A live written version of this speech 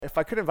if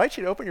I could invite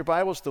you to open your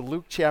Bibles to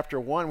Luke chapter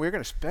 1, we're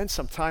going to spend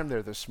some time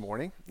there this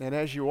morning. And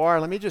as you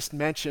are, let me just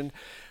mention,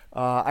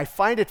 I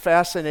find it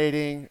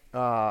fascinating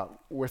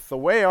with the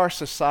way our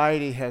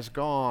society has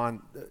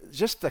gone,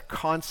 just the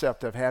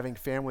concept of having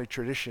family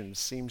traditions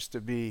seems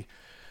to be,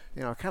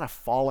 kind of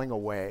falling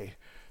away.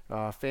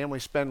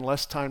 Families spend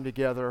less time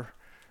together.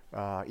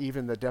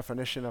 Even the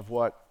definition of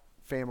what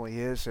family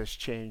is has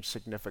changed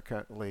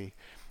significantly.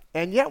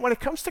 And yet when it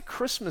comes to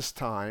Christmas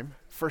time,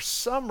 for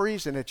some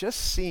reason, it just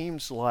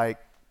seems like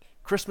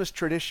Christmas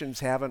traditions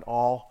haven't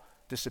all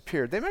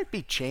disappeared. They might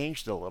be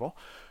changed a little.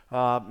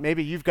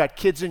 Maybe you've got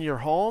kids in your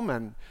home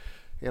and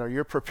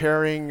you're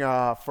preparing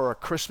for a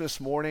Christmas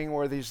morning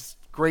where these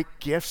great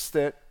gifts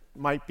that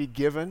might be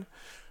given.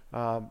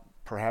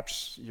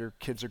 Perhaps your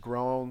kids are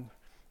grown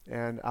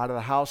and out of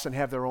the house and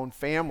have their own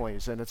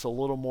families, and it's a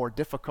little more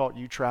difficult.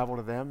 You travel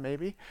to them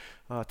maybe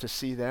to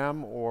see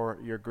them or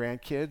your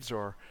grandkids,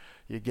 or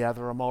you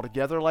gather them all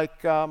together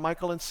like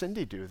Michael and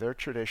Cindy do. Their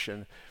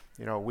tradition,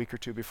 a week or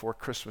two before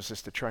Christmas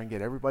is to try and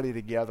get everybody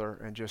together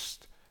and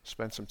just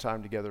spend some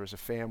time together as a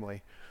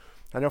family.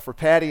 I know for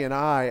Patty and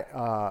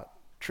I,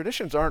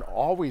 traditions aren't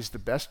always the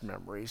best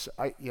memories.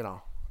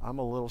 I'm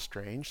a little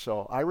strange.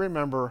 So I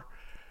remember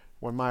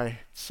when my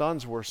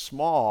sons were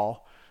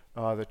small,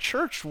 the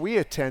church we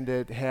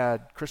attended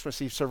had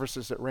Christmas Eve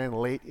services that ran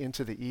late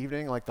into the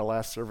evening, like the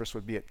last service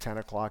would be at 10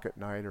 o'clock at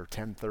night or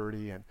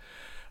 10:30, and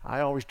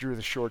I always drew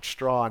the short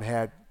straw and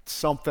had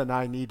something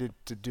I needed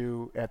to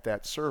do at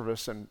that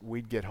service, and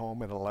we'd get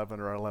home at 11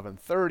 or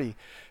 11:30,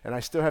 and I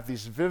still have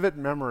these vivid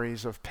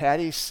memories of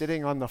Patty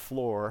sitting on the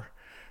floor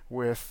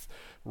with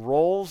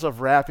rolls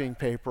of wrapping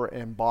paper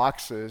and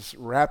boxes,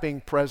 wrapping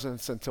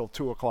presents until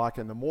 2 o'clock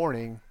in the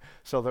morning,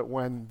 so that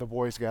when the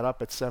boys got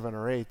up at 7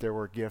 or 8, there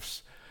were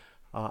gifts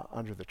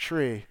under the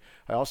tree.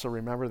 I also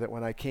remember that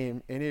when I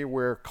came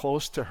anywhere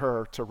close to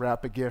her to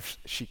wrap a gift,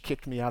 she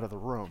kicked me out of the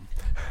room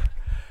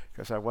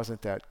because I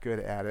wasn't that good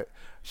at it.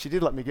 She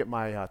did let me get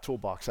my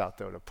toolbox out,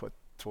 though, to put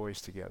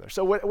toys together.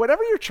 So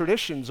whatever your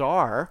traditions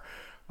are,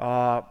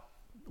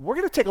 we're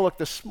going to take a look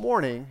this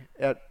morning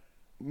at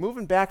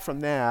moving back from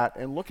that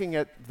and looking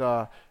at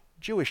the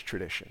Jewish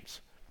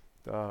traditions,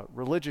 the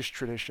religious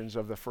traditions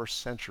of the first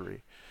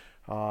century.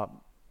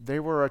 They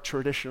were a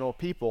traditional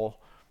people.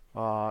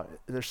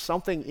 There's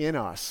something in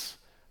us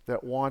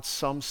that wants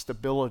some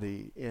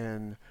stability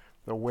in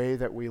the way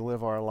that we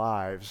live our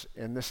lives,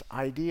 and this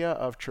idea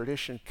of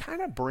tradition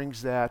kind of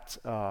brings that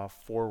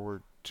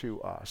forward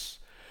to us.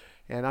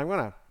 And I'm going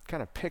to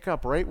kind of pick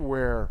up right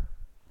where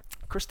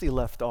Christy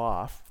left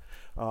off.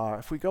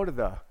 If we go to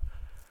the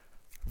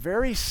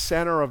very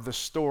center of the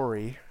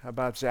story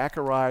about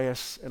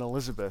Zacharias and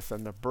Elizabeth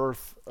and the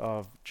birth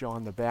of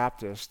John the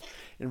Baptist,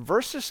 in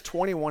verses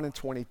 21 and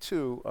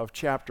 22 of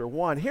chapter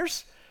 1,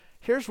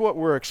 here's what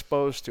we're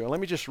exposed to. And let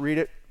me just read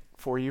it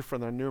for you from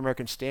the New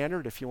American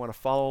Standard. If you want to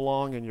follow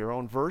along in your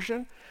own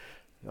version,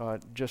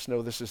 just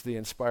know this is the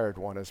inspired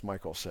one, as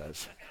Michael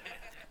says.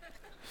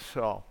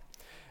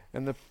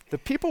 And the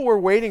people were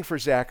waiting for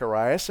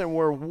Zacharias and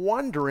were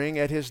wondering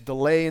at his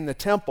delay in the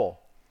temple.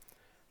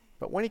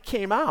 But when he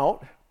came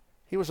out,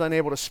 he was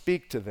unable to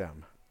speak to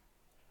them.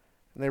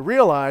 And they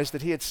realized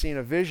that he had seen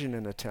a vision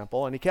in the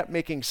temple, and he kept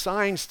making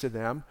signs to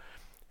them,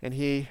 and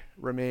he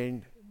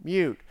remained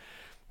mute.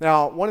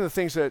 Now, one of the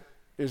things that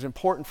is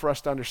important for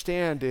us to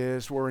understand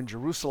is we're in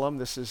Jerusalem.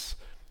 This is,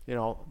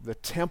 the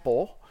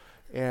temple,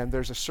 and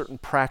there's a certain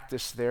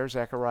practice there.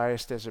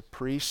 Zacharias, as a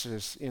priest,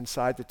 is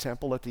inside the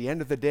temple. At the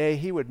end of the day,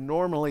 he would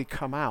normally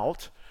come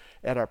out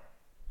at a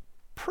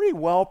pretty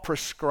well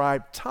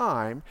prescribed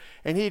time,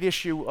 and he'd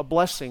issue a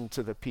blessing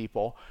to the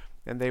people,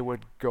 and they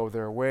would go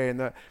their way.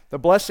 And the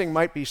blessing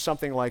might be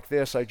something like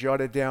this. I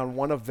jotted down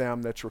one of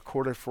them that's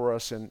recorded for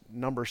us in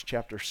Numbers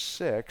chapter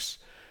 6.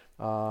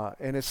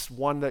 And it's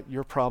one that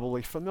you're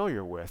probably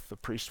familiar with. The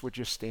priest would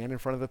just stand in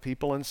front of the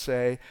people and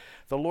say,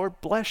 "The Lord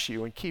bless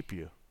you and keep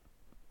you.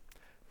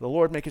 The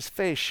Lord make his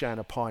face shine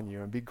upon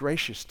you and be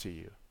gracious to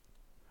you.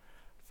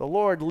 The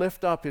Lord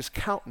lift up his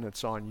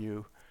countenance on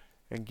you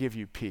and give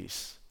you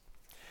peace."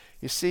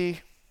 You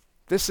see,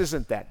 this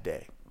isn't that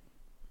day.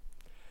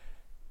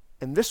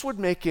 And this would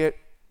make it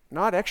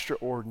not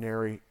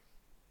extraordinary,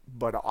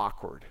 but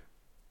awkward.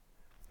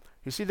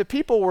 You see, the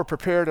people were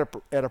prepared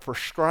at a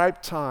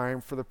prescribed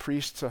time for the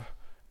priest to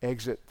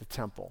exit the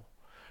temple.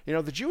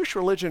 The Jewish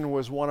religion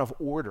was one of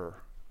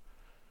order.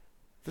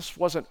 This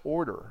wasn't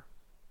order.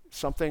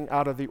 Something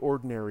out of the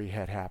ordinary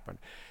had happened.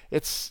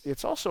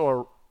 It's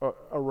also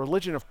a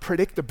religion of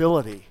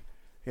predictability.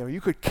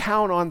 You could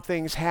count on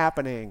things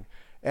happening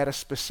at a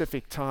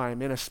specific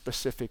time in a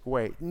specific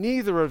way.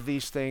 Neither of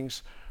these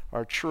things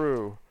are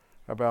true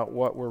about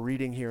what we're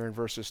reading here in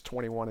verses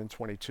 21 and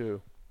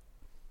 22.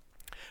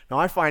 Now,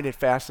 I find it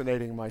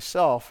fascinating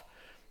myself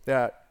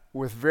that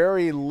with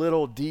very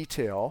little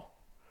detail,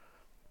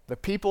 the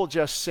people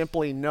just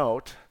simply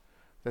note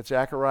that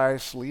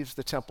Zacharias leaves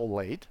the temple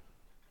late,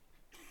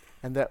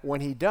 and that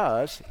when he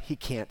does, he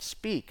can't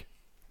speak.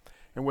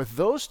 And with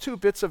those two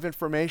bits of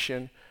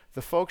information,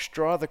 the folks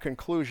draw the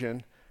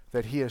conclusion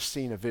that he has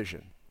seen a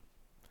vision.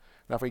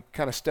 Now, if we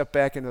kind of step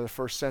back into the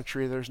first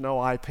century, there's no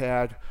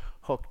iPad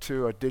hooked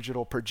to a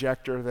digital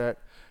projector that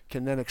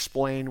can then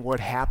explain what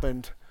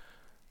happened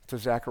to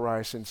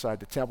Zacharias inside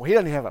the temple. He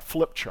doesn't have a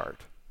flip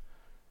chart.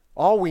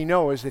 All we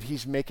know is that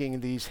he's making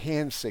these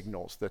hand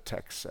signals, the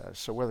text says.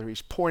 So whether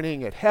he's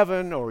pointing at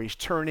heaven or he's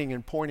turning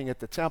and pointing at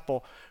the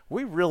temple,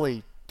 we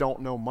really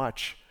don't know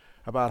much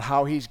about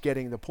how he's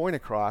getting the point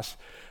across.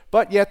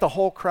 But yet the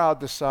whole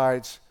crowd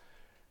decides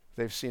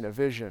they've seen a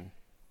vision.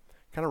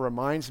 Kind of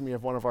reminds me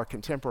of one of our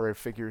contemporary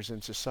figures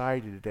in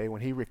society today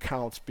when he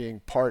recounts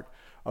being part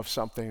of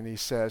something and he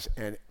says,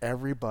 and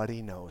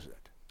everybody knows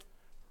it,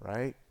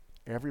 right?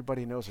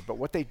 Everybody knows it. But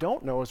what they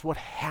don't know is what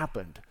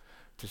happened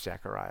to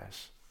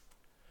Zacharias.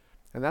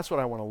 And that's what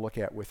I want to look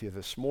at with you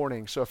this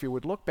morning. So if you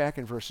would look back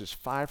in verses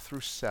 5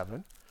 through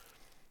 7,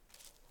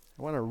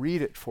 I want to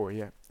read it for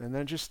you and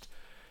then just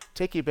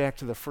take you back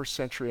to the first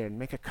century and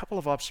make a couple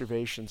of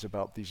observations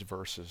about these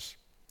verses.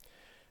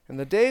 In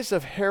the days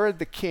of Herod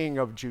the king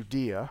of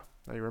Judea,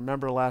 now you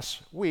remember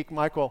last week,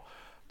 Michael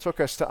took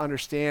us to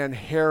understand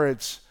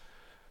Herod's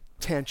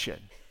tension,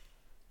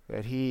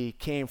 that he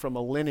came from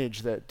a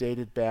lineage that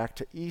dated back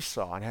to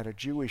Esau and had a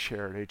Jewish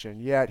heritage,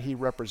 and yet he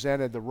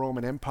represented the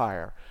Roman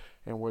Empire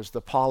and was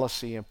the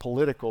policy and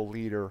political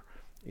leader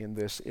in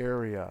this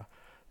area.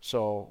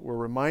 So we're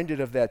reminded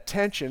of that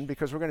tension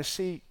because we're going to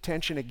see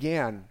tension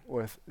again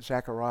with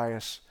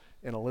Zacharias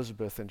and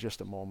Elizabeth in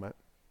just a moment.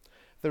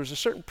 There was a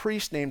certain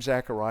priest named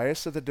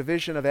Zacharias of the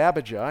division of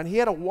Abijah, and he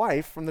had a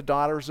wife from the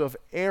daughters of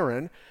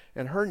Aaron,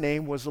 and her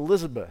name was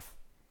Elizabeth.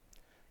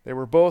 They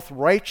were both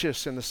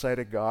righteous in the sight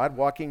of God,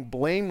 walking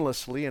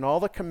blamelessly in all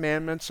the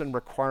commandments and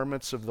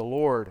requirements of the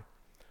Lord.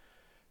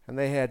 And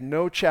they had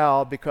no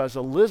child because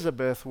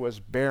Elizabeth was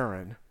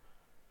barren,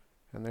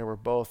 and they were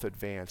both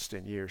advanced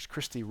in years.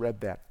 Christy read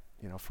that,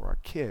 for our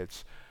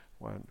kids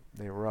when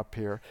they were up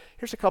here.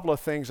 Here's a couple of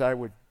things I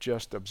would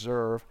just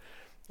observe.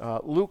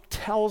 Luke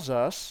tells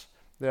us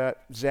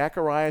that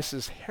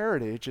Zacharias'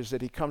 heritage is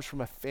that he comes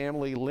from a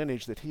family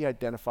lineage that he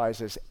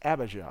identifies as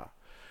Abijah.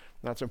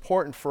 Now it's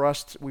important for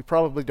us, we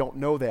probably don't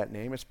know that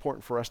name, it's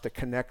important for us to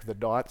connect the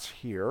dots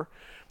here.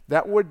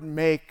 That would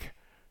make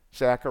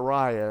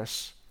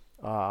Zacharias,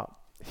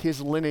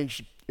 his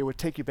lineage, it would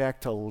take you back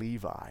to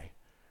Levi,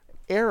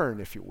 Aaron,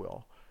 if you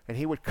will, and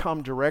he would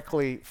come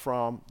directly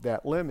from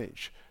that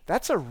lineage.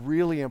 That's a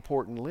really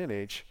important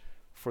lineage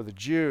for the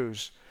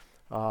Jews.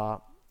 And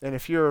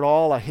if you're at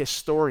all a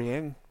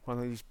historian, one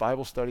of these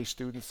Bible study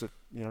students that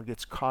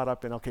gets caught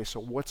up in, okay, so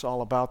what's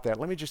all about that?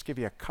 Let me just give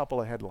you a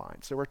couple of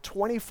headlines. There were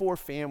 24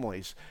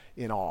 families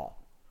in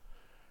all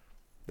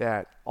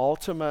that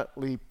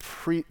ultimately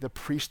the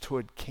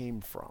priesthood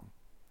came from.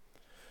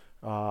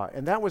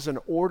 And that was an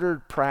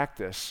ordered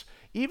practice,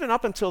 even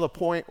up until the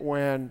point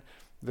when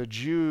the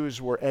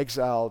Jews were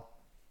exiled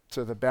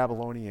to the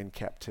Babylonian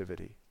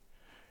captivity.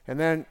 And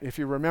then, if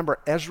you remember,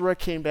 Ezra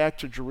came back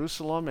to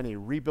Jerusalem and he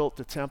rebuilt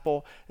the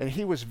temple, and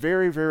he was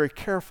very, very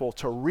careful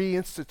to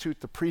reinstitute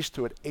the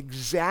priesthood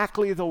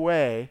exactly the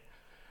way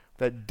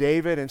that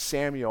David and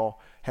Samuel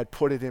had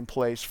put it in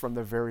place from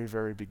the very,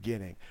 very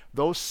beginning.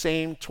 Those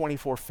same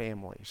 24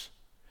 families.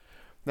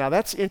 Now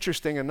that's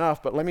interesting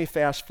enough, but let me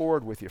fast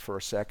forward with you for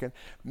a second.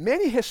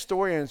 Many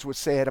historians would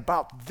say at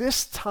about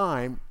this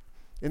time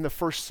in the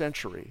first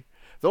century,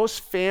 those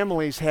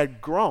families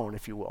had grown,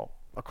 if you will,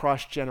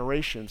 across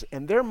generations,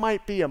 and there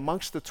might be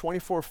amongst the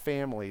 24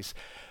 families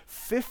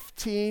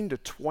 15 to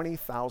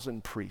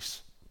 20,000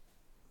 priests.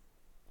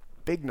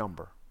 Big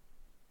number.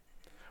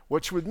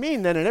 Which would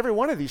mean that in every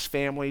one of these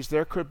families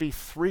there could be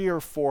 300 or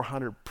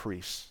 400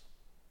 priests.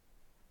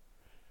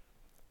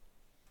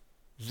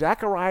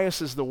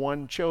 Zacharias is the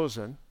one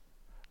chosen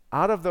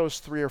out of those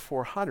 300 or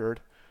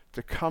 400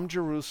 to come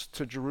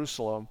to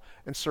Jerusalem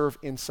and serve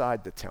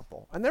inside the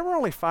temple. And there were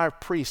only 5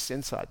 priests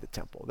inside the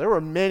temple. There were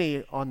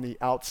many on the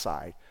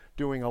outside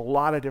doing a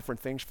lot of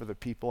different things for the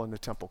people in the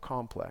temple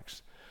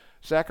complex.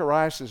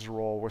 Zacharias'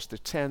 role was to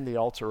tend the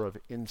altar of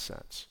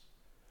incense.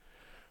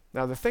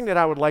 Now, the thing that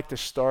I would like to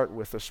start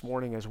with this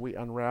morning as we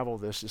unravel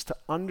this is to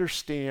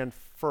understand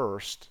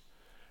first,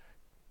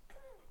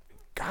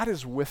 God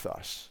is with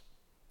us.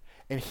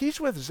 And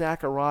he's with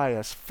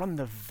Zacharias from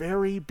the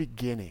very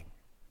beginning.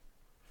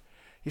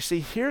 You see,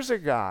 here's a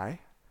guy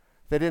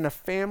that in a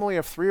family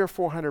of 300 or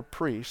 400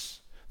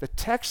 priests, the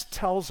text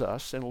tells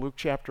us in Luke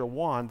chapter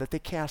 1 that they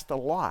cast a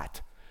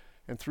lot.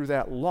 And through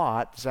that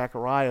lot,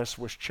 Zacharias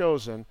was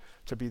chosen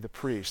to be the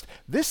priest.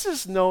 This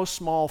is no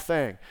small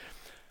thing.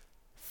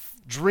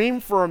 Dream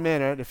for a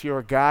minute, if you're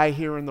a guy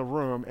here in the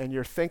room and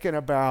you're thinking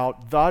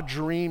about the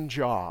dream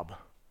job,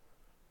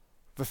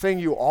 the thing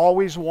you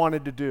always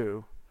wanted to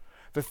do,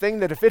 the thing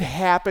that if it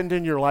happened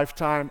in your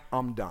lifetime,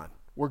 I'm done.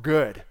 We're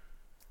good.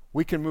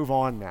 We can move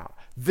on now.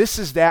 This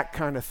is that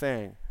kind of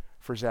thing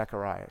for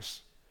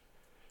Zacharias.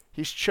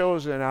 He's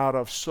chosen out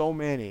of so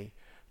many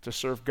to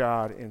serve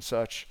God in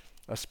such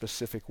a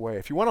specific way.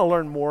 If you want to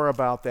learn more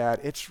about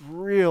that, it's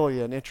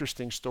really an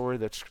interesting story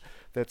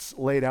that's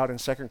laid out in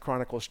 2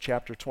 Chronicles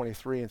chapter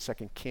 23 and 2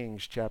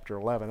 Kings chapter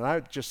 11. And I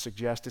would just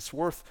suggest it's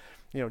worth,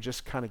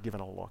 just kind of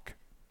giving a look.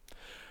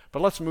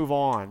 But let's move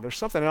on. There's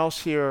something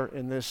else here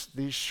in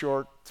these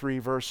short 3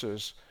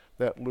 verses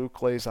that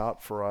Luke lays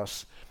out for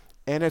us,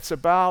 and it's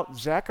about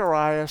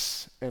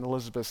Zacharias and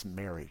Elizabeth's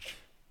marriage.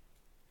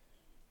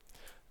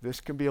 This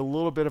can be a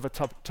little bit of a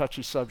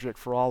touchy subject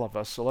for all of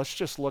us, so let's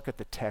just look at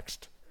the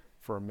text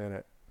for a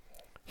minute.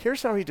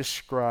 Here's how he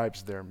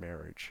describes their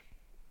marriage.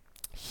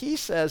 He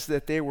says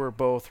that they were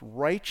both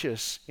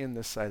righteous in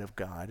the sight of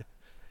God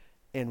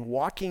and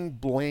walking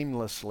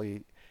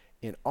blamelessly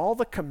in all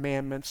the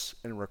commandments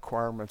and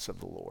requirements of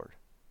the Lord.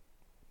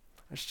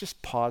 Let's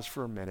just pause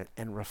for a minute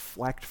and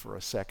reflect for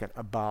a second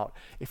about,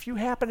 if you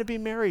happen to be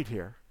married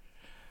here,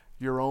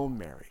 your own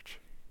marriage.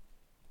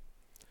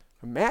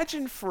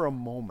 Imagine for a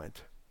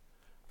moment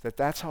that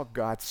that's how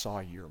God saw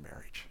your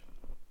marriage.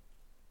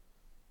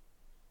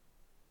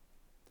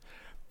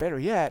 Better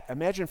yet,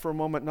 imagine for a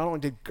moment not only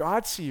did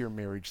God see your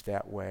marriage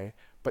that way,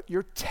 but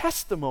your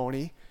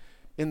testimony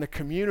in the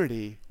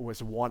community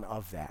was one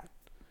of that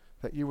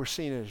you were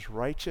seen as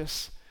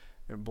righteous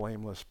and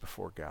blameless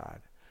before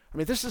God. I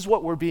mean, this is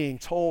what we're being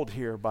told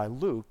here by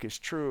Luke is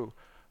true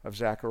of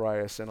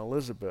Zacharias and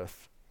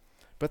Elizabeth.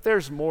 But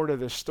there's more to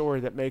this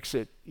story that makes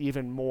it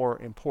even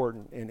more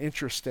important and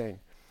interesting,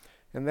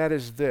 and that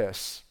is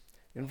this.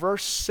 In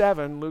verse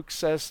 7, Luke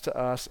says to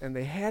us, and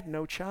they had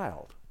no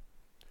child,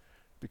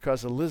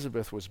 because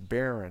Elizabeth was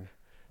barren,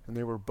 and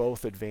they were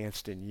both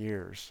advanced in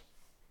years.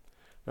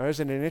 Now,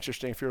 isn't it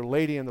interesting? If you're a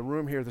lady in the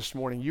room here this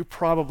morning, you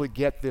probably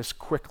get this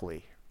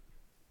quickly.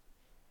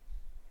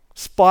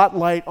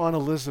 Spotlight on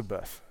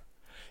Elizabeth.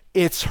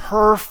 It's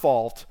her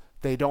fault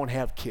they don't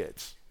have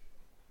kids,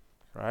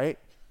 right?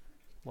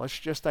 Let's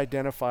just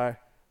identify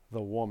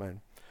the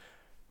woman.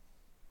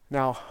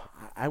 Now,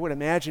 I would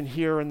imagine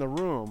here in the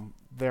room,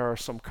 there are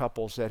some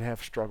couples that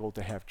have struggled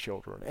to have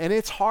children. And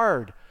it's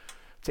hard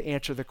to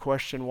answer the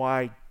question,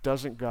 why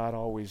doesn't God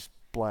always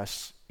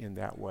bless in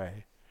that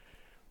way?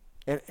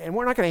 And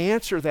we're not going to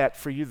answer that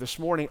for you this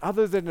morning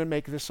other than to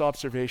make this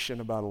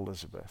observation about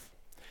Elizabeth.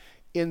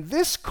 In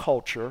this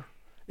culture,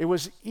 it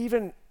was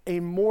even a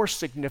more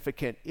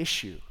significant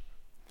issue.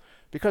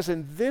 Because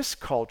in this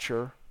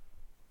culture,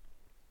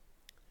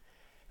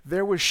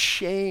 there was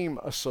shame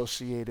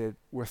associated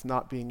with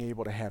not being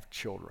able to have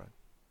children.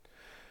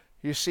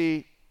 You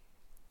see,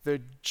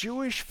 the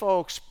Jewish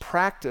folks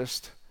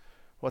practiced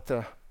what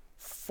the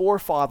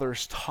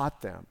forefathers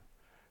taught them.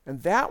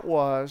 And that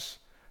was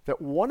that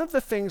one of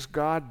the things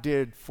God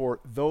did for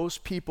those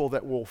people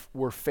that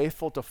were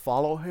faithful to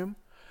follow him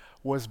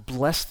was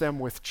bless them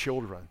with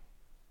children.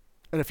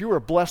 And if you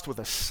were blessed with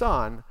a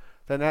son,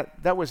 then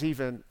that was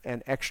even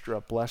an extra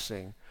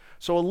blessing.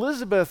 So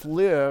Elizabeth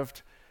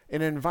lived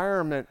in an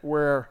environment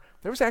where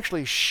there was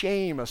actually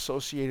shame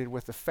associated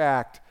with the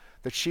fact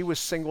that she was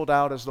singled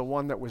out as the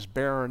one that was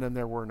barren and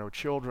there were no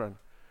children.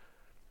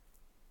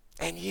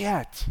 And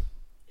yet,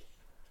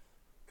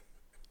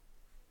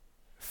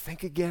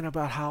 think again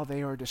about how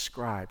they are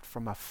described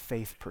from a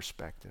faith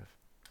perspective.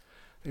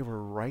 They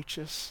were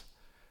righteous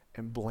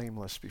and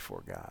blameless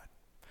before God.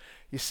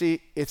 You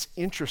see, it's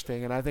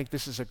interesting, and I think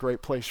this is a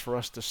great place for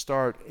us to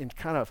start in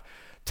kind of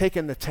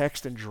taking the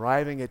text and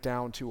driving it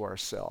down to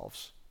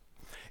ourselves.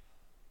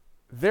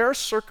 Their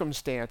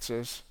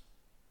circumstances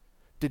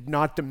did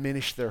not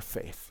diminish their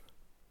faith.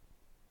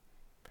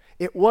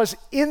 It was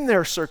in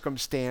their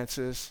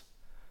circumstances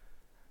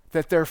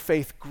that their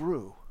faith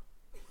grew.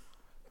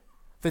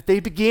 That they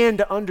began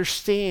to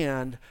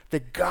understand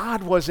that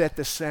God was at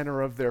the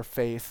center of their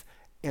faith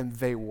and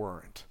they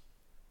weren't.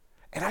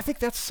 And I think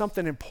that's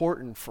something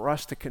important for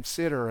us to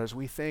consider as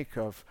we think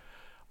of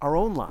our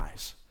own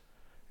lives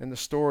and the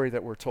story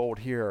that we're told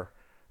here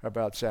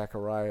about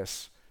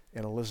Zacharias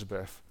and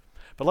Elizabeth.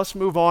 But let's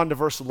move on to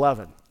verse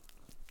 11.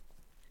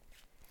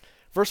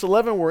 Verse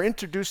 11, we're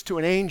introduced to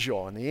an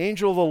angel, and the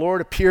angel of the Lord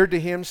appeared to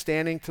him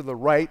standing to the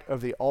right of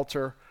the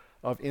altar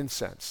of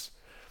incense.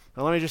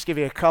 Now let me just give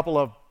you a couple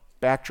of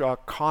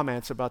backdrop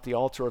comments about the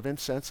altar of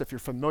incense. If you're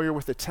familiar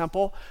with the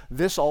temple,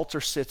 this altar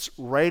sits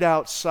right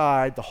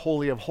outside the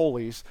Holy of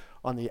Holies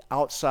on the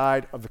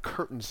outside of the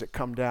curtains that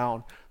come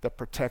down that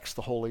protects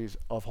the holies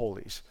of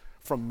holies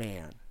from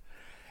man.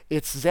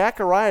 It's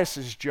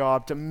Zacharias'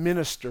 job to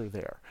minister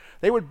there.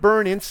 They would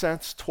burn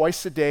incense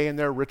twice a day in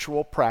their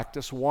ritual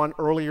practice, one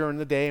earlier in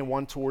the day and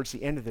one towards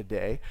the end of the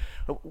day.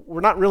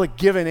 We're not really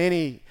given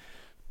any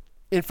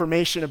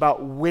information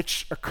about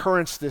which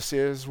occurrence this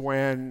is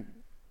when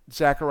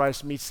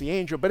Zacharias meets the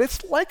angel, but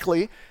it's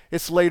likely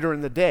it's later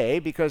in the day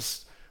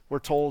because we're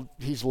told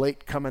he's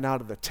late coming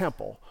out of the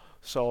temple.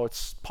 So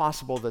it's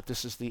possible that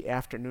this is the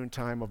afternoon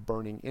time of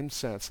burning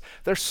incense.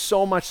 There's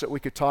so much that we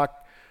could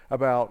talk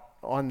about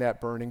on that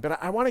burning, but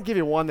I want to give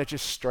you one that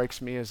just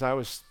strikes me as I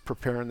was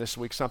preparing this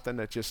week, something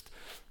that just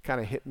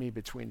kind of hit me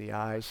between the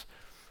eyes.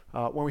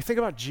 When we think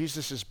about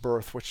Jesus'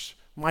 birth, which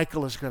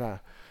Michael is going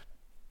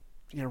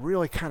to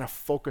really kind of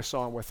focus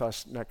on with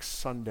us next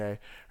Sunday,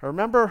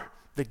 remember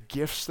the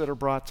gifts that are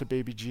brought to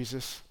baby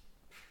Jesus,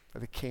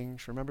 the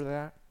kings, remember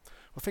that?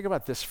 Well, think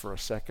about this for a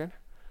second.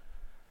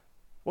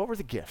 What were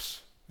the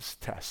gifts? This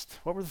test.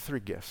 What were the three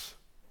gifts?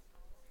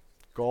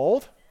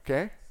 Gold,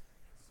 okay.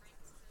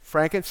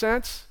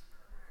 Frankincense?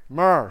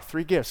 Myrrh.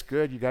 3 gifts.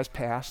 Good. You guys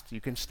passed.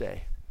 You can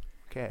stay.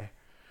 Okay.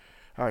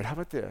 All right. How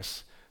about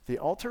this? The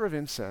altar of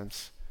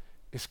incense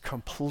is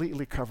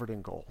completely covered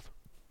in gold.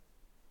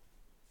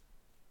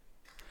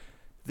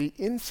 The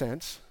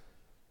incense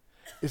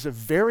is a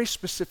very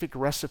specific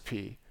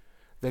recipe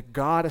that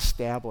God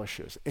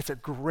establishes. It's a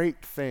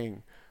great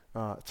thing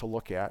to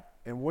look at.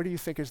 And what do you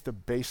think is the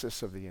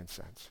basis of the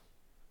incense?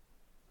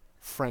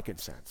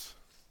 Frankincense.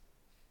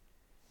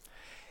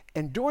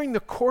 And during the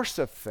course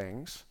of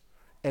things,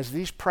 as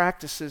these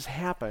practices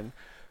happen,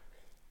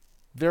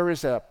 there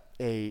is a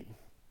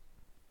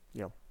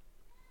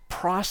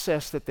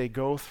process that they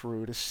go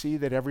through to see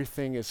that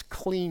everything is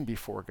clean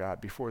before God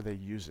before they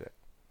use it.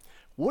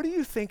 What do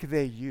you think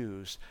they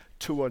use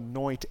to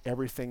anoint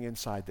everything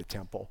inside the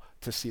temple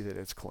to see that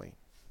it's clean?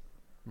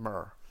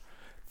 Myrrh.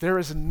 There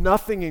is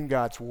nothing in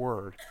God's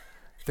word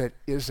that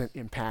isn't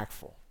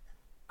impactful.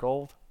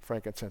 Gold,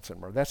 frankincense,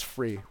 and myrrh. That's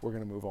free. We're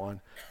going to move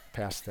on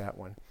past that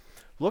one.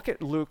 Look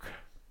at Luke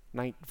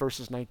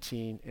verses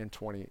 19 and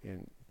 20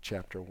 in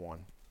chapter 1.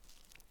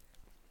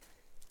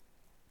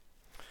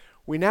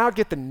 We now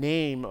get the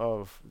name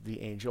of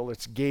the angel.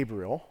 It's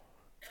Gabriel.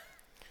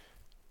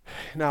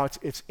 Now,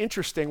 it's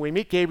interesting. We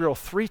meet Gabriel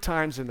 3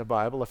 times in the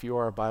Bible, if you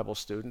are a Bible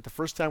student. The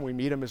first time we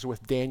meet him is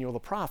with Daniel the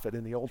prophet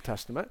in the Old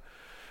Testament.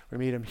 We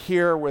meet him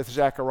here with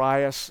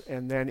Zacharias,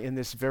 and then in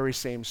this very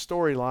same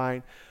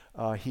storyline,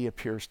 he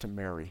appears to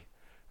Mary.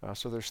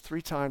 So there's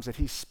 3 times that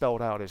he's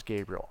spelled out as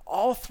Gabriel.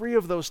 All 3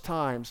 of those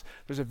times,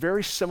 there's a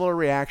very similar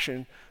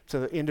reaction to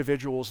the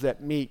individuals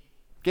that meet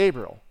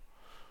Gabriel.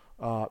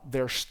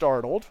 They're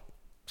startled.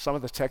 Some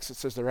of the text, it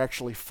says they're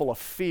actually full of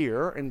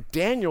fear. In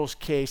Daniel's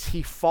case,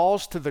 he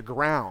falls to the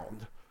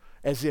ground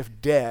as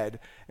if dead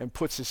and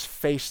puts his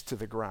face to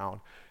the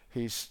ground.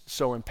 He's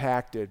so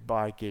impacted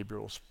by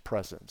Gabriel's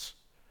presence.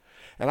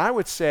 And I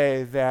would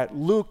say that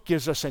Luke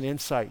gives us an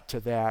insight to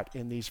that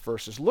in these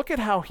verses. Look at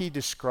how he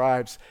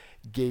describes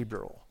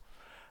Gabriel.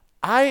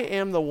 I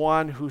am the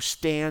one who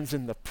stands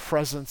in the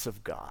presence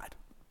of God.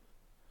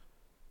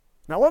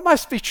 Now, what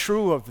must be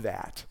true of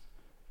that?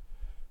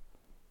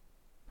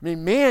 I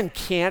mean, man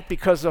can't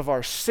because of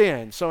our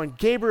sin. So in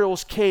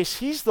Gabriel's case,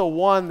 he's the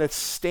one that's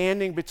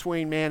standing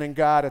between man and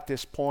God at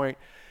this point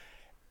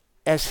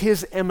as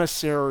his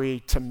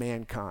emissary to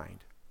mankind.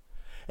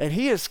 And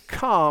he has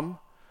come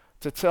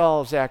to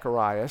tell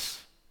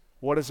Zacharias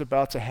what is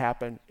about to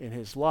happen in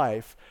his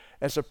life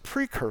as a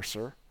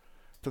precursor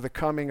to the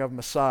coming of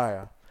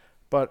Messiah.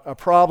 But a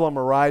problem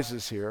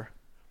arises here.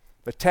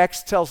 The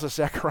text tells us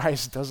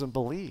Zacharias doesn't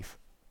believe.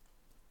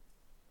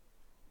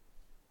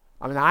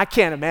 I mean, I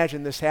can't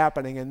imagine this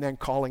happening and then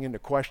calling into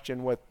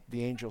question what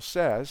the angel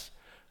says,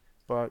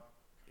 but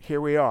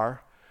here we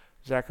are.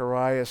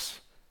 Zacharias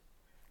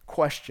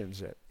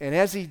questions it. And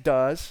as he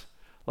does,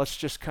 let's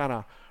just kind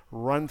of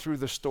run through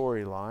the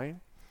storyline.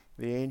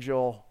 The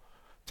angel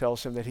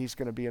tells him that he's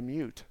going to be a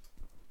mute.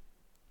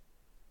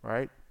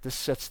 Right? This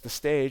sets the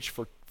stage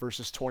for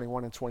verses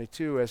 21 and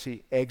 22 as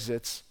he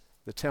exits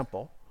the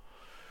temple.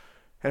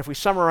 And if we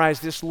summarize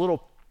this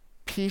little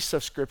piece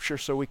of Scripture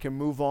so we can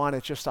move on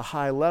at just a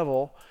high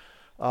level,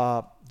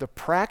 the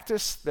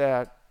practice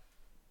that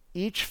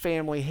each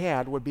family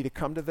had would be to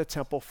come to the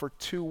temple for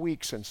 2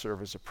 weeks and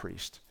serve as a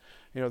priest.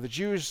 You know, the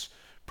Jews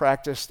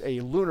practiced a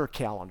lunar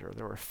calendar.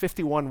 There were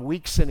 51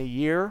 weeks in a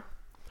year.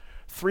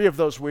 3 of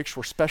those weeks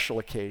were special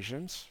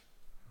occasions.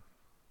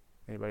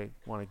 Anybody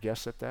want to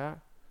guess at that?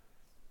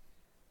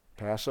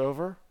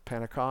 Passover,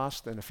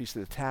 Pentecost, and the Feast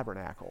of the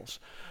Tabernacles.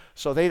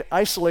 So they'd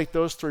isolate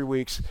those 3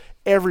 weeks.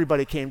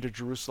 Everybody came to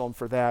Jerusalem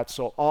for that.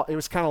 So it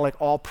was kind of like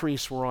all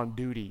priests were on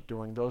duty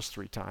during those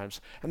 3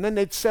 times. And then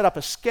they'd set up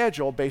a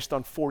schedule based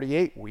on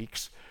 48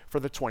 weeks for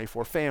the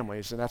 24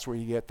 families. And that's where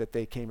you get that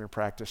they came and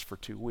practiced for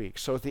 2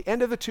 weeks. So at the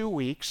end of the 2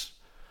 weeks,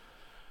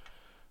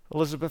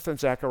 Elizabeth and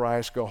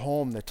Zacharias go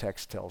home, the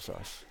text tells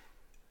us.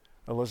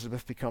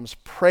 Elizabeth becomes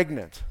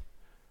pregnant.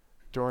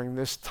 During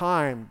this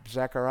time,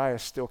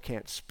 Zacharias still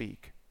can't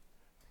speak.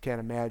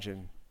 Can't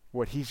imagine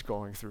what he's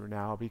going through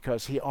now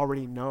because he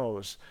already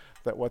knows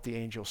that what the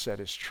angel said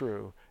is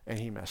true and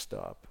he messed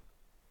up.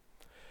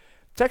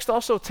 Text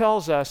also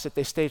tells us that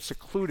they stayed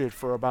secluded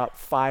for about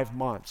 5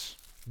 months.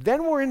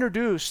 Then we're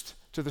introduced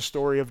to the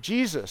story of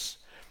Jesus.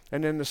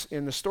 And in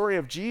the story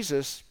of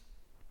Jesus,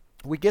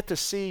 we get to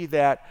see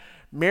that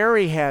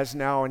Mary has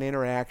now an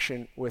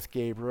interaction with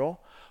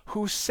Gabriel,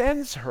 who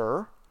sends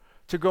her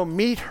to go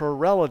meet her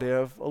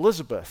relative,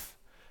 Elizabeth.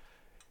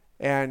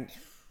 And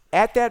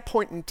at that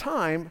point in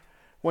time,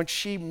 when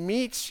she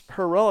meets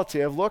her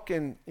relative, look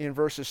in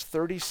verses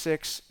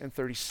 36 and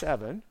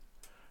 37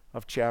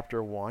 of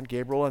chapter 1,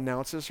 Gabriel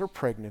announces her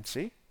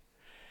pregnancy.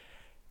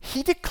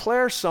 He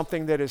declares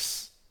something that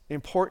is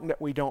important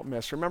that we don't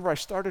miss. Remember, I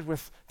started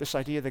with this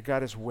idea that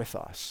God is with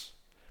us.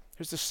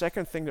 Here's the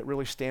second thing that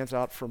really stands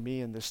out for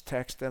me in this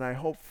text, and I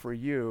hope for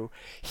you.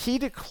 He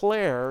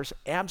declares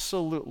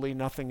absolutely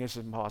nothing is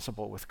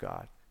impossible with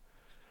God.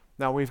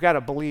 Now, we've got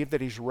to believe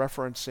that he's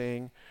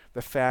referencing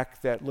the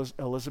fact that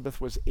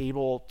Elizabeth was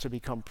able to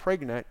become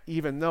pregnant,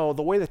 even though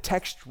the way the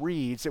text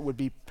reads, it would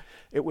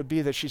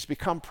be that she's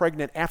become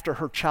pregnant after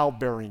her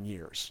childbearing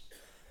years,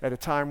 at a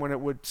time when it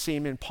would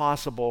seem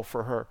impossible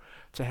for her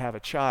to have a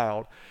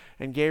child.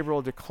 And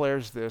Gabriel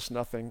declares this: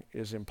 nothing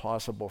is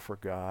impossible for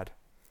God.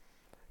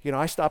 You know,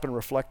 I stop and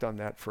reflect on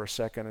that for a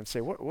second and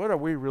say, what are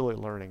we really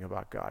learning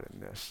about God in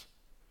this?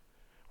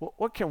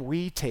 What can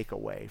we take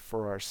away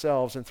for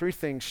ourselves? And three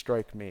things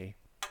strike me.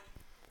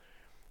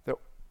 That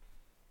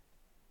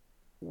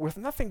with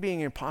nothing being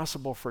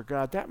impossible for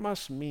God, that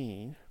must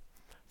mean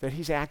that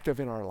he's active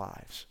in our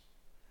lives.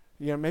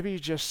 You know, maybe you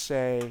just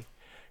say,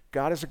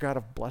 God is a God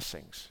of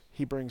blessings.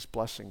 He brings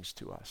blessings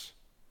to us.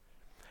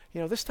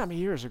 You know, this time of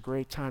year is a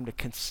great time to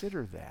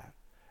consider that.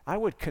 I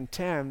would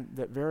contend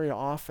that very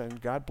often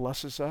God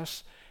blesses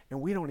us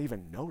and we don't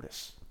even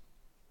notice.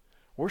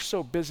 We're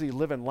so busy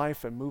living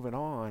life and moving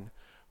on,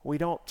 we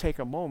don't take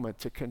a moment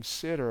to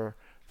consider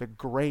the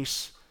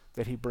grace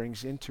that he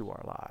brings into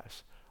our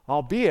lives.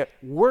 Albeit,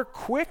 we're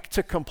quick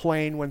to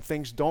complain when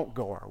things don't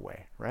go our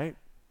way, right?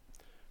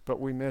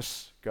 But we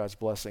miss God's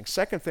blessing.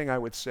 Second thing I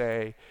would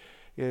say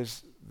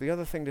is, the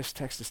other thing this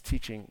text is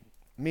teaching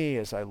me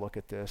as I look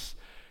at this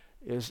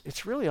is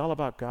it's really all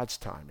about God's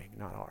timing,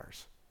 not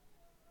ours.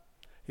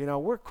 You know,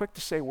 we're quick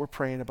to say we're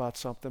praying about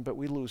something, but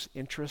we lose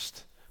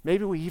interest.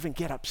 Maybe we even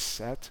get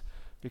upset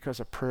because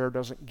a prayer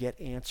doesn't get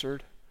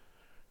answered.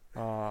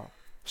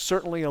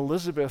 Certainly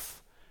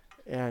Elizabeth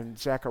and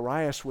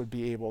Zacharias would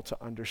be able to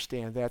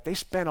understand that. They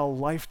spent a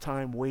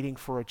lifetime waiting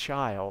for a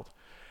child,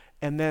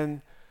 and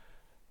then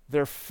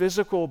their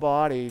physical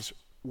bodies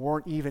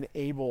weren't even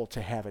able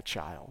to have a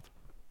child.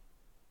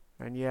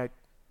 And yet,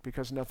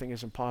 because nothing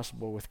is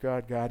impossible with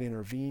God, God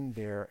intervened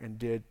there and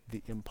did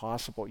the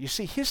impossible. You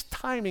see, his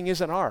timing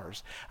isn't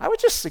ours. I would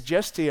just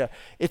suggest to you,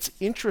 it's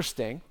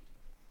interesting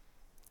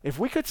if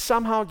we could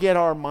somehow get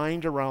our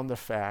mind around the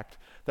fact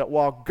that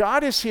while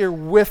God is here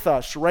with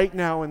us right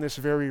now in this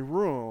very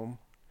room,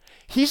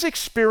 he's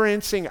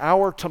experiencing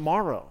our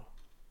tomorrow.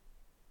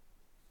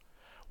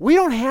 We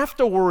don't have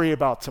to worry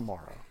about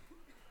tomorrow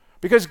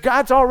because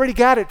God's already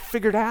got it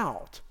figured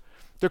out.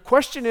 The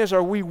question is,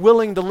 are we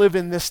willing to live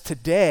in this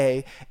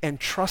today and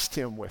trust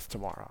him with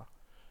tomorrow?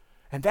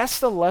 And that's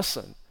the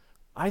lesson,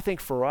 I think,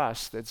 for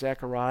us that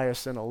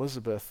Zacharias and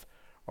Elizabeth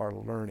are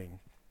learning.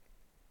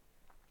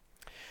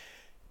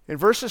 In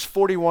verses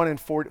 41 and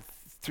 40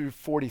 through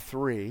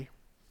 43,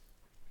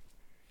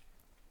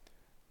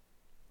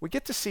 we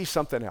get to see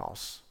something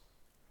else.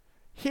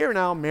 Here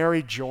now,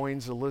 Mary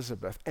joins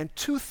Elizabeth, and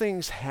two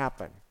things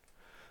happen.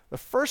 The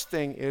first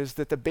thing is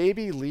that the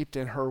baby leaped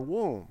in her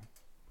womb.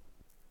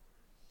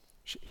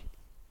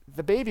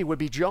 The baby would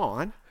be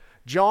John.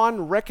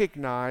 John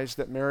recognized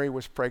that Mary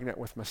was pregnant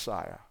with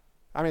Messiah.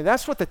 I mean,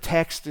 that's what the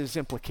text is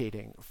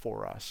implicating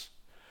for us.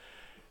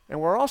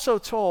 And we're also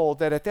told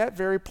that at that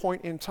very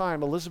point in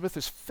time, Elizabeth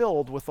is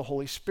filled with the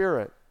Holy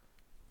Spirit.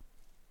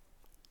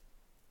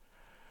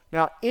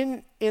 Now,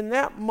 in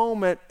that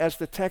moment, as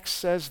the text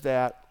says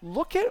that,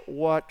 look at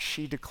what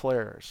she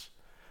declares.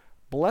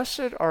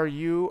 Blessed are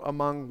you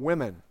among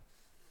women.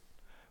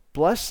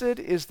 Blessed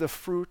is the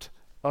fruit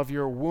of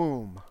your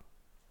womb.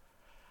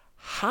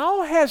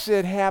 How has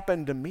it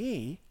happened to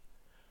me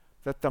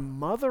that the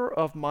mother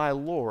of my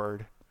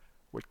Lord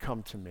would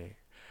come to me?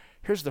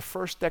 Here's the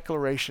first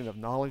declaration of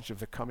knowledge of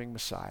the coming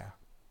Messiah.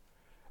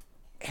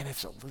 And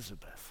it's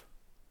Elizabeth,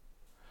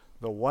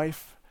 the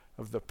wife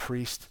of the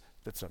priest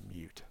that's a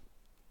mute.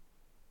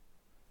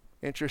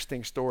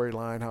 Interesting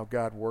storyline how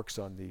God works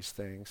on these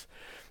things.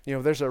 You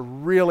know, there's a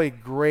really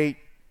great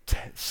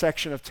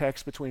section of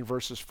text between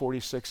verses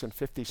 46 and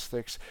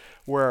 56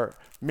 where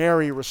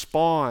Mary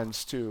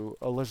responds to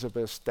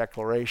Elizabeth's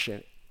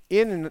declaration.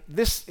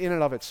 This in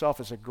and of itself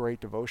is a great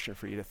devotion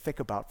for you to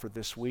think about for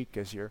this week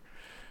as you're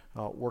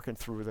working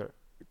through the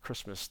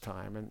Christmas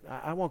time. And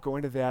I won't go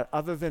into that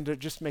other than to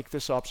just make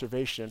this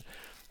observation.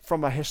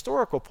 From a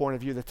historical point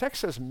of view, the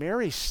text says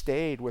Mary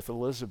stayed with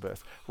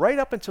Elizabeth right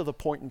up until the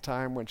point in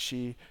time when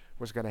she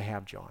was going to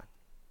have John.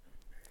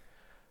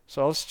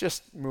 So let's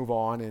just move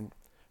on. In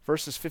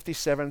verses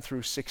 57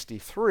 through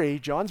 63,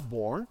 John's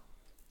born.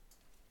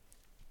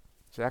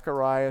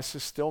 Zacharias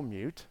is still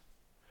mute.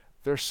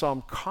 There's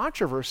some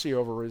controversy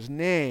over his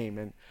name,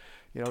 and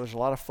there's a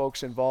lot of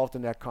folks involved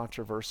in that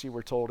controversy.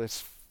 We're told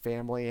it's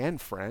family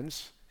and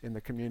friends in the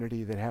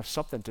community that have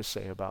something to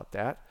say about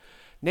that.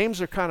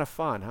 Names are kind of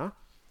fun, huh?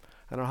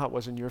 I don't know how it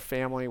was in your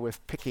family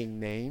with picking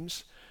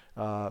names.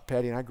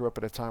 Patty and I grew up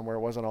at a time where it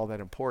wasn't all that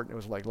important. It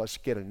was like, let's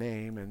get a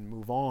name and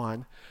move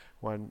on.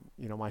 When,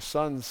 my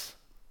sons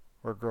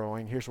were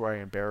growing, here's where I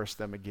embarrassed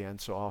them again,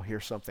 so I'll hear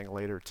something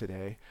later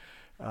today.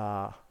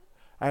 I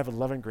have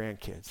 11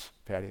 grandkids,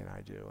 Patty and I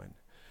do, and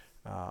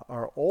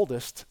our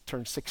oldest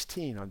turned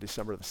 16 on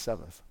December the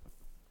 7th.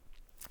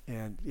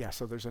 And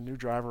so there's a new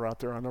driver out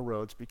there on the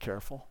roads. Be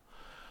careful.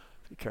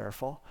 Be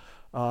careful.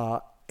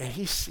 And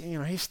he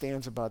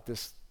stands about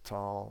this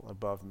tall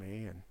above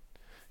me, and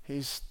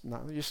he's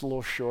not just a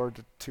little short,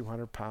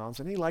 200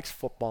 pounds, and he likes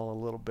football a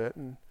little bit,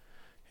 and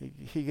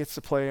He gets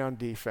to play on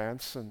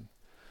defense, and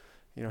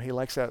he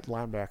likes that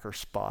linebacker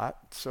spot.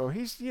 So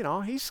his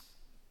name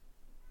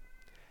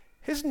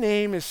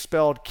is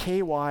spelled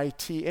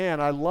Kytn.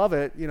 I love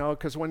it,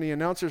 because when the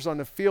announcers on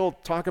the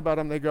field talk about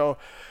him, they go,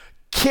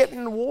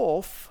 Kitten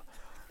Wolf,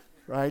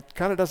 right?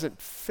 Kind of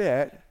doesn't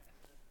fit,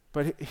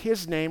 but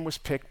his name was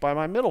picked by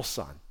my middle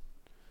son,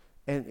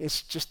 and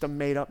it's just a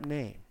made-up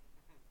name.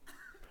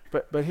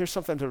 But here's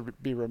something to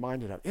be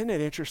reminded of. Isn't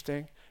it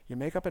interesting? You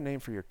make up a name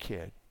for your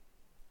kid,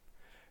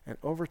 and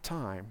over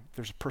time,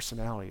 there's a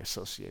personality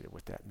associated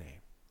with that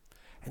name.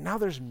 And now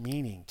there's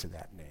meaning to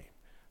that name.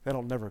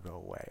 That'll never go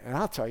away. And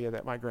I'll tell you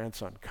that my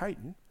grandson,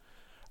 Kyten,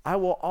 I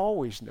will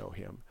always know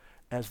him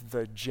as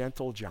the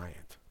gentle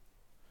giant,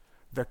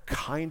 the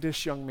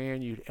kindest young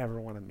man you'd ever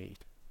want to meet.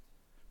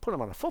 Put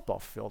him on a football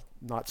field,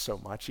 not so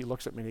much. He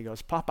looks at me and he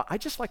goes, Papa, I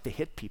just like to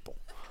hit people.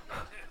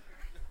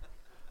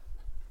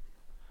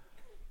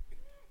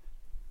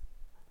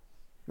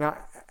 Now,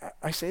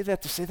 I say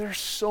that to say there are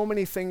so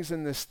many things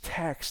in this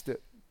text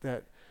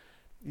that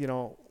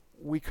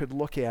we could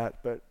look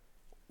at, but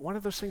one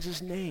of those things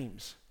is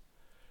names.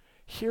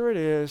 Here it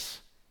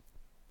is,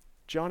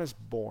 John is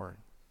born.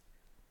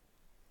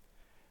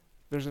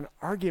 There's an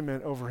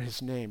argument over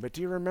his name, but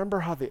do you remember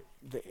how the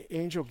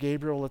angel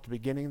Gabriel at the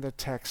beginning of the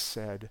text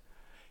said,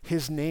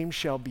 his name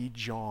shall be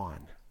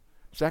John?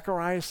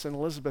 Zacharias and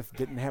Elizabeth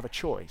didn't have a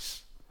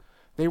choice.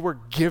 They were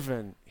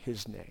given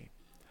his name.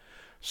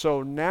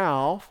 So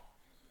now,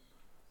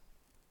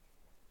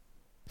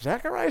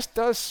 Zacharias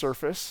does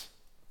surface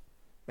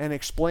and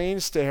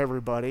explains to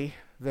everybody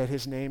that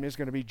his name is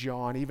going to be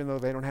John, even though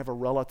they don't have a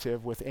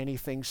relative with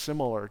anything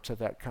similar to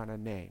that kind of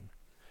name.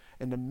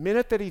 And the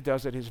minute that he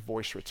does it, his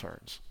voice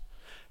returns.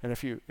 And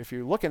if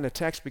you look in the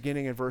text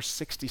beginning in verse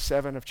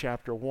 67 of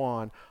chapter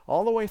 1,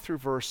 all the way through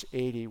verse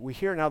 80, we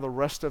hear now the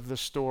rest of the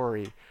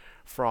story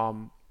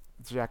from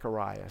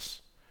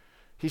Zacharias.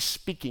 He's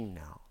speaking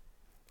now.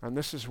 And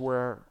this is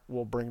where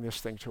we'll bring this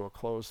thing to a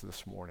close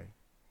this morning.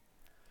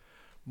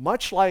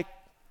 Much like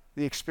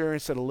the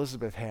experience that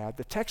Elizabeth had,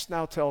 the text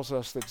now tells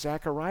us that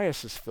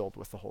Zacharias is filled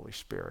with the Holy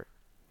Spirit.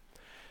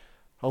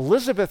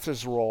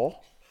 Elizabeth's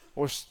role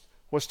was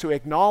to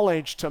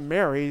acknowledge to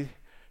Mary,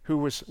 who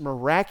was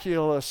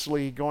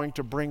miraculously going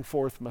to bring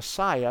forth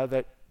Messiah,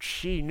 that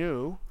she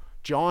knew,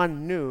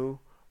 John knew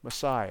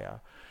Messiah.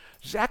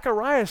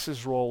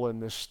 Zacharias' role in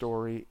this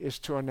story is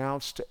to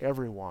announce to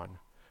everyone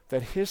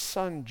that his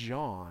son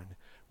John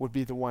would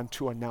be the one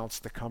to announce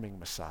the coming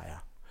Messiah.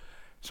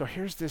 So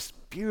here's this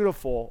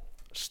beautiful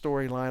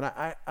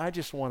storyline. I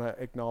just want to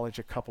acknowledge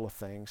a couple of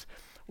things.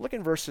 Look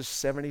in verses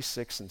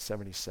 76 and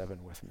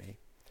 77 with me.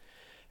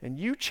 And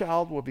you,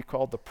 child, will be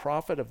called the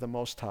prophet of the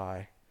Most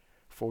High,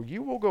 for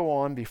you will go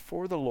on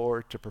before the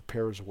Lord to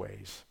prepare his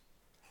ways,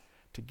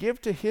 to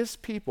give to his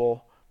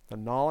people the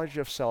knowledge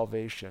of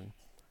salvation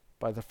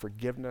by the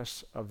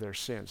forgiveness of their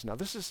sins. Now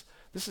this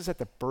is at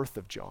the birth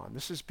of John.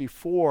 This is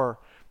before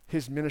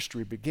his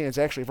ministry begins.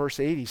 Actually, verse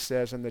 80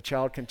 says, and the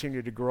child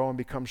continued to grow and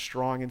become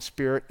strong in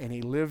spirit, and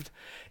he lived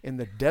in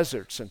the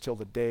deserts until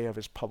the day of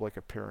his public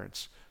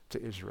appearance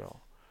to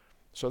Israel.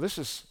 So this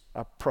is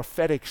a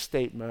prophetic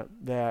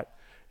statement that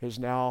is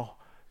now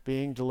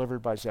being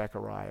delivered by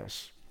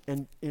Zacharias.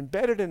 And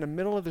embedded in the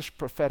middle of this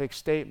prophetic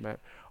statement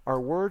are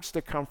words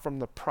that come from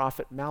the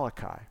prophet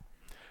Malachi.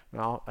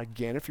 Now,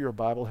 again, if you're a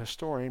Bible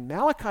historian,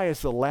 Malachi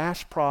is the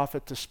last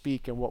prophet to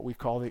speak in what we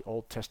call the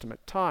Old Testament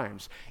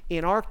times.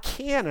 In our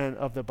canon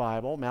of the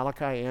Bible,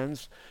 Malachi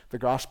ends, the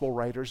gospel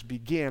writers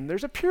begin.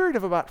 There's a period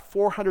of about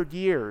 400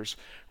 years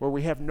where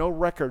we have no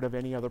record of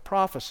any other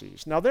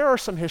prophecies. Now, there are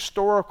some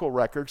historical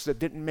records that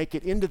didn't make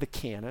it into the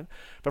canon,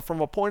 but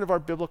from a point of our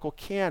biblical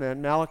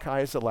canon,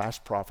 Malachi is the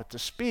last prophet to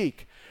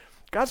speak.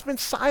 God's been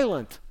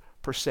silent,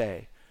 per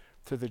se,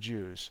 to the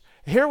Jews.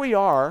 Here we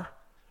are.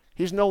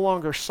 He's no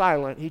longer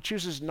silent. He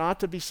chooses not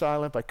to be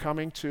silent by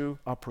coming to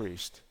a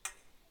priest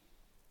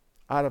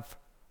out of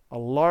a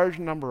large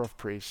number of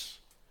priests.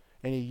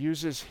 And he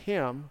uses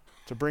him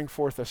to bring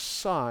forth a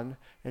son,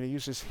 and he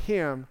uses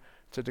him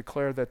to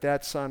declare that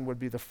that son would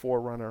be the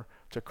forerunner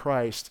to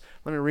Christ.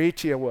 Let me read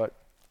to you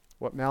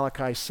what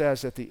Malachi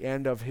says at the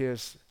end of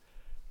his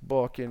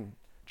book in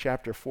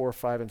chapter 4,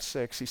 5, and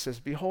 6. He says,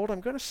 behold,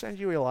 I'm going to send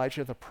you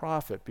Elijah the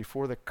prophet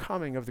before the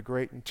coming of the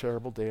great and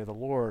terrible day of the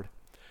Lord.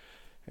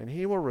 And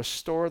he will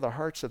restore the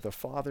hearts of the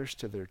fathers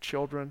to their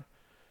children,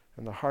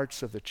 and the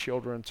hearts of the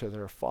children to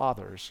their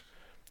fathers,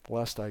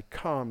 lest I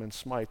come and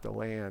smite the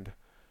land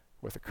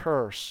with a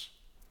curse.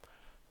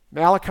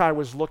 Malachi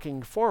was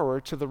looking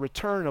forward to the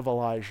return of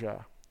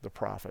Elijah the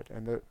prophet,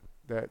 and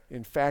that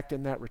in fact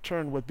in that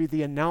return would be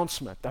the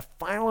announcement, the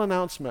final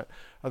announcement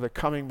of the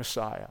coming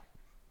Messiah.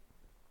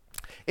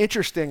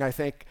 Interesting, I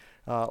think,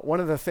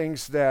 one of the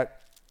things that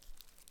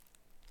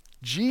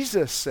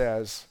Jesus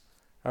says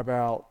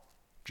about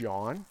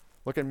John.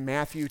 Look in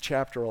Matthew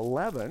chapter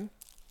 11.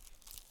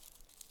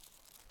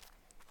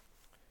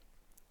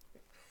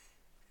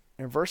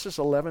 In verses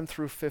 11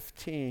 through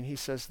 15, he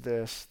says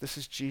this. This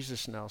is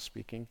Jesus now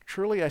speaking.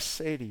 Truly I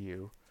say to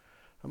you,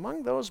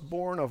 among those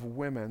born of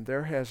women,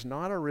 there has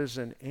not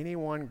arisen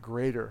anyone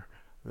greater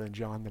than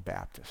John the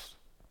Baptist.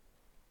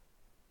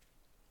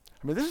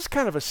 I mean, this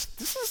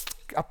is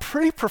a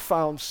pretty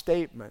profound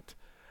statement.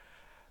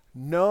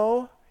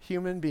 No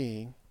human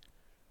being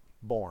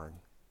born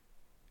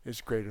is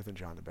greater than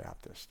John the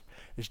Baptist.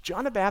 Is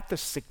John the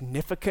Baptist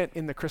significant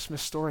in the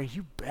Christmas story?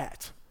 You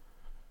bet.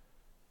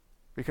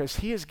 Because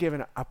he is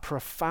given a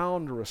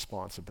profound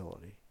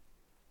responsibility.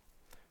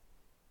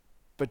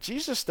 But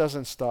Jesus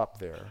doesn't stop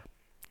there.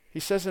 He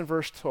says in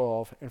verse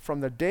 12, and from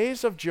the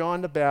days of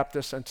John the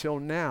Baptist until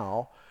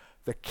now,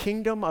 the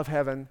kingdom of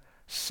heaven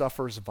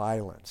suffers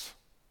violence,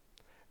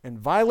 and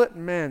violent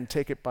men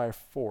take it by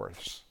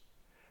force.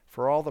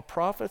 For all the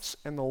prophets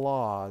and the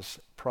laws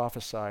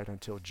prophesied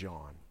until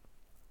John.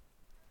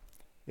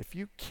 If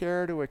you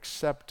care to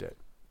accept it,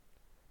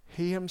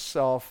 he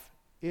himself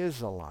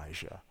is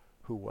Elijah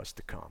who was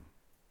to come.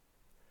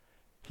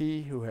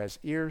 He who has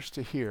ears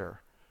to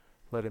hear,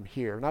 let him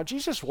hear. Now,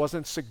 Jesus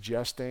wasn't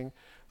suggesting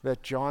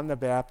that John the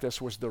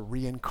Baptist was the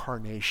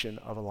reincarnation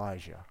of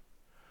Elijah.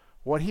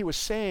 What he was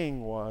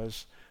saying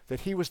was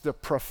that he was the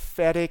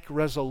prophetic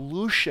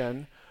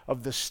resolution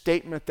of the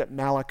statement that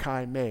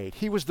Malachi made.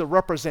 He was the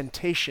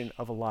representation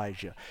of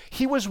Elijah.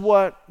 He was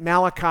what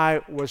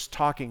Malachi was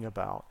talking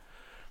about.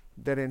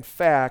 That in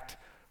fact,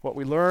 what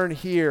we learn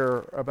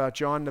here about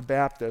John the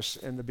Baptist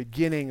in the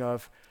beginning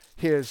of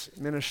his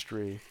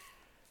ministry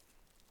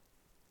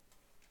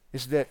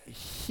is that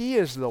he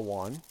is the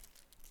one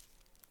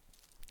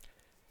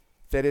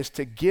that is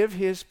to give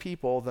his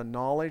people the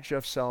knowledge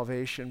of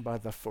salvation by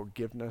the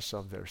forgiveness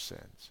of their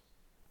sins.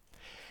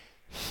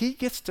 He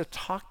gets to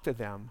talk to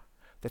them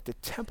that the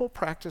temple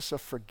practice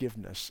of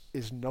forgiveness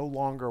is no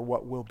longer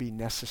what will be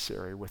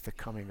necessary with the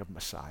coming of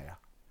Messiah.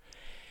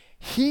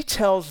 He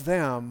tells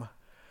them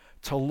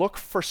to look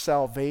for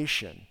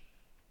salvation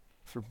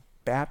through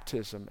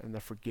baptism and the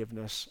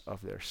forgiveness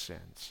of their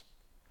sins.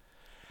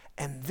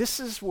 And this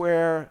is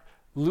where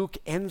Luke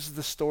ends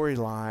the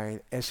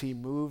storyline as he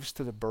moves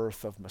to the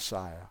birth of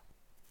Messiah.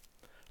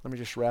 Let me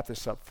just wrap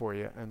this up for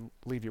you and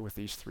leave you with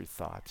these three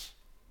thoughts.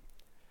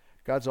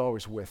 God's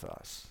always with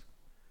us.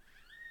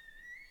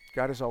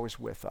 God is always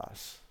with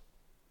us.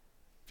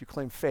 If you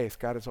claim faith,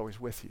 God is always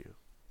with you.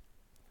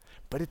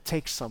 But it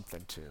takes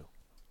something too.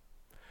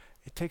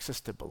 It takes us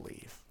to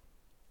believe.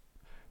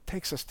 It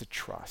takes us to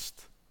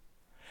trust.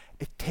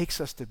 It takes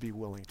us to be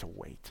willing to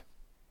wait.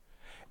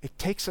 It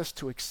takes us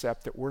to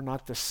accept that we're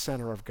not the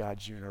center of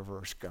God's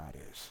universe, God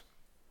is.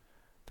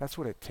 That's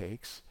what it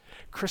takes.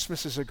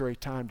 Christmas is a great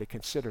time to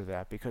consider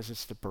that because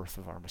it's the birth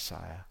of our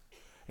Messiah.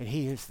 And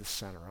he is the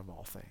center of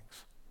all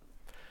things.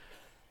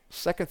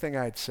 Second thing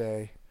I'd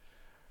say,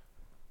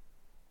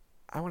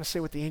 I want to say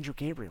what the angel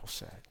Gabriel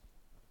said.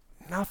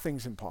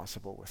 Nothing's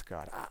impossible with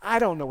God. I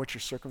don't know what your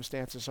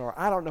circumstances are.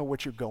 I don't know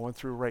what you're going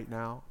through right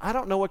now. I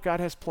don't know what God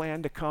has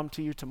planned to come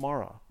to you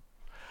tomorrow.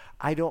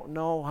 I don't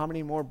know how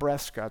many more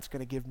breaths God's going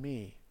to give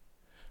me.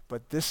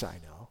 But this I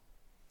know.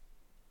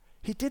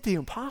 He did the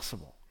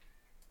impossible.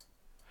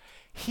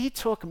 He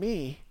took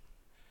me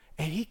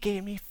and he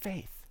gave me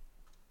faith.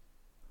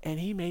 And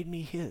he made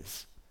me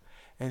his.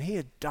 And he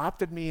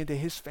adopted me into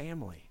his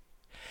family.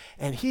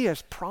 And he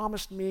has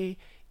promised me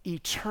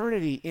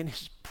eternity in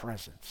his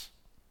presence.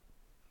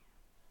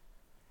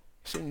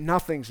 See,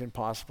 nothing's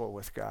impossible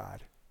with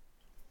God.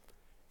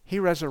 He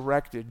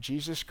resurrected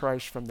Jesus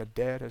Christ from the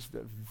dead as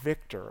the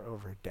victor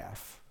over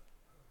death.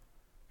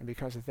 And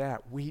because of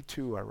that, we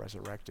too are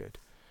resurrected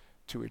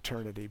to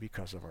eternity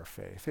because of our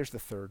faith. Here's the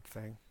third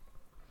thing.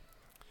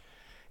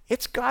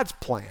 It's God's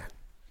plan.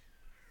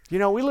 You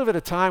know, we live at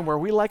a time where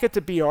we like it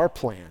to be our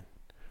plan.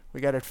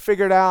 We got it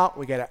figured out.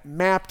 We got it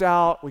mapped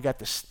out. We got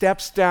the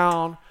steps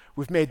down.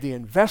 We've made the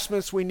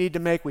investments we need to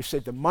make. We've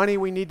saved the money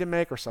we need to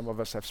make, or some of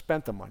us have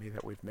spent the money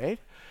that we've made.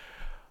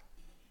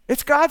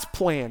 It's God's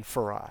plan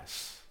for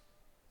us.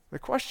 The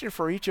question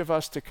for each of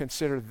us to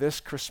consider this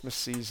Christmas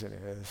season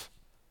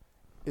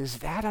is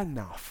that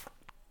enough?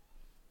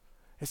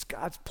 Is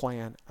God's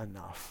plan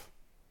enough?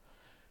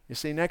 You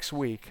see, next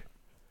week,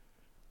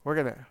 we're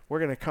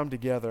gonna come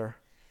together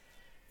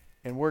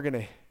and we're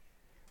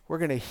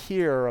gonna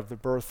hear of the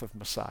birth of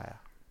Messiah.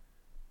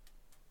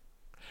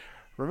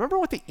 Remember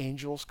what the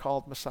angels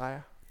called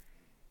Messiah?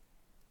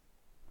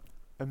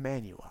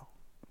 Emmanuel.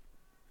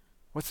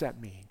 What's that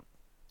mean?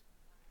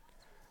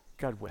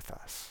 God with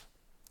us.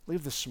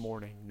 Leave this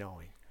morning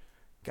knowing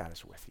God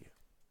is with you.